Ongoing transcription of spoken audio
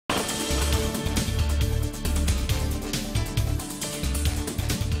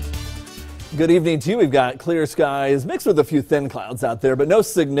Good evening to you. We've got clear skies mixed with a few thin clouds out there, but no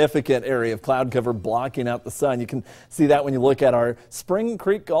significant area of cloud cover blocking out the sun. You can see that when you look at our Spring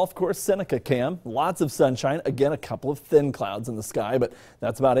Creek Golf Course Seneca cam. Lots of sunshine. Again, a couple of thin clouds in the sky, but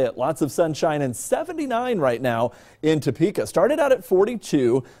that's about it. Lots of sunshine and 79 right now in Topeka. Started out at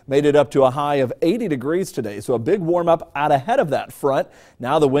 42, made it up to a high of 80 degrees today. So a big warm up out ahead of that front.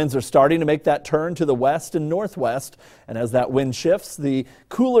 Now the winds are starting to make that turn to the west and northwest. And as that wind shifts, the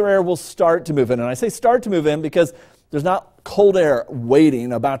cooler air will start to move in. And I say start to move in because there's not cold air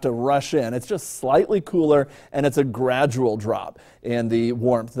waiting, about to rush in. It's just slightly cooler, and it's a gradual drop in the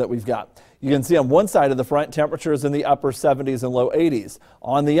warmth that we've got. You can see on one side of the front, temperatures in the upper 70s and low 80s.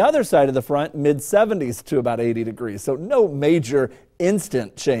 On the other side of the front, mid 70s to about 80 degrees. So no major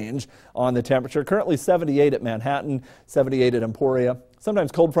instant change on the temperature. Currently 78 at Manhattan, 78 at Emporia.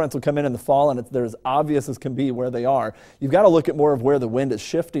 Sometimes cold fronts will come in the fall, and they're as obvious as can be where they are. You've got to look at more of where the wind is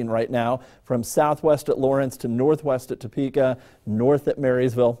shifting right now, from southwest at Lawrence to northwest at Topeka, north at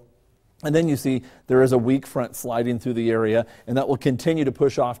Marysville. And then you see there is a weak front sliding through the area, and that will continue to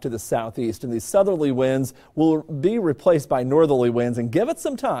push off to the southeast. And these southerly winds will be replaced by northerly winds, and give it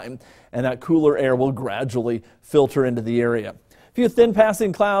some time, and that cooler air will gradually filter into the area. A few thin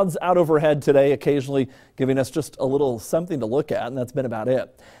passing clouds out overhead today, occasionally giving us just a little something to look at, and that's been about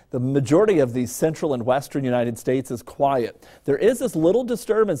it. The majority of the central and western United States is quiet. There is this little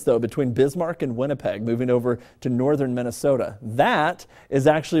disturbance, though, between Bismarck and Winnipeg, moving over to northern Minnesota. That is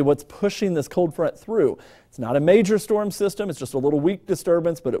actually what's pushing this cold front through. It's not a major storm system. It's just a little weak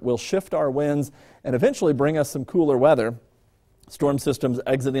disturbance, but it will shift our winds and eventually bring us some cooler weather. Storm systems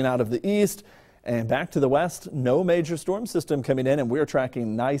exiting out of the east. And back to the west, no major storm system coming in, and we're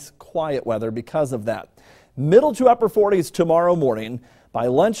tracking nice, quiet weather because of that. Middle to upper 40s tomorrow morning. By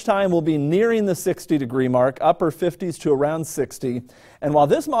lunchtime, we'll be nearing the 60-degree mark, upper 50s to around 60. And while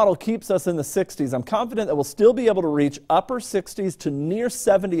this model keeps us in the 60s, I'm confident that we'll still be able to reach upper 60s to near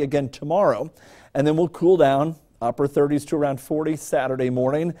 70 again tomorrow. And then we'll cool down, upper 30s to around 40 Saturday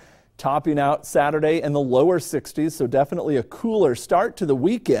morning. Topping out Saturday in the lower 60s, so definitely a cooler start to the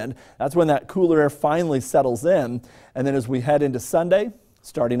weekend. That's when that cooler air finally settles in. And then as we head into Sunday,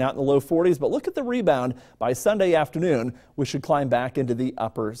 starting out in the low 40s, but look at the rebound. By Sunday afternoon, we should climb back into the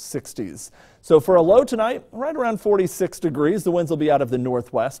upper 60s. So for a low tonight, right around 46 degrees. The winds will be out of the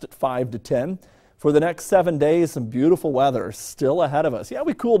northwest at 5 to 10. For the next 7 days, some beautiful weather still ahead of us. Yeah,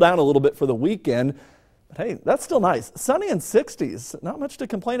 we cool down a little bit for the weekend. But hey, that's still nice. Sunny in 60s, not much to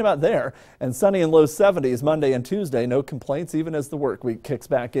complain about there. And sunny in low 70s Monday and Tuesday, no complaints even as the work week kicks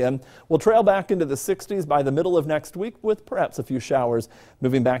back in. We'll trail back into the 60s by the middle of next week with perhaps a few showers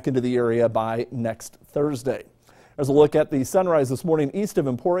moving back into the area by next Thursday. There's a look at the sunrise this morning east of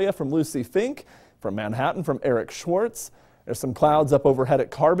Emporia from Lucy Fink, from Manhattan from Eric Schwartz. There's some clouds up overhead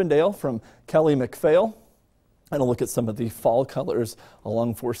at Carbondale from Kelly McPhail. And a look at some of the fall colors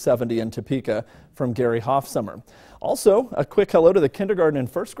along 470 in Topeka from Gary Hoffsummer. Also, a quick hello to the kindergarten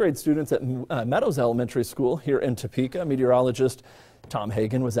and first grade students at Meadows Elementary School here in Topeka. Meteorologist Tom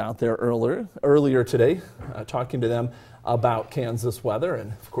Hagen was out there earlier today talking to them about Kansas weather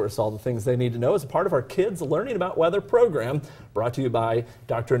and, of course, all the things they need to know as a part of our Kids Learning About Weather program, brought to you by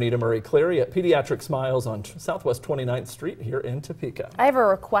Dr. Anita Murray Cleary at Pediatric Smiles on Southwest 29th Street here in Topeka. I have a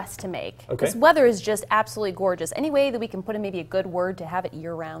request to make. Okay. This weather is just absolutely gorgeous. Any way that we can put in maybe a good word to have it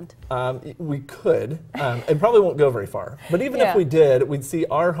year-round? We could, and probably won't go very far. But even if we did, we'd see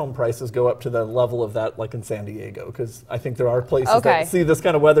our home prices go up to the level of that, like in San Diego, because I think there are places that see this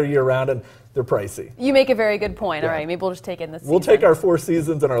kind of weather year-round, and they're pricey. You make a very good point. All right, maybe we'll just take in this season. We'll take our 4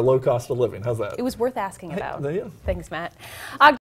 seasons and our low cost of living. How's that? It was worth asking about. Yeah. Thanks, Matt.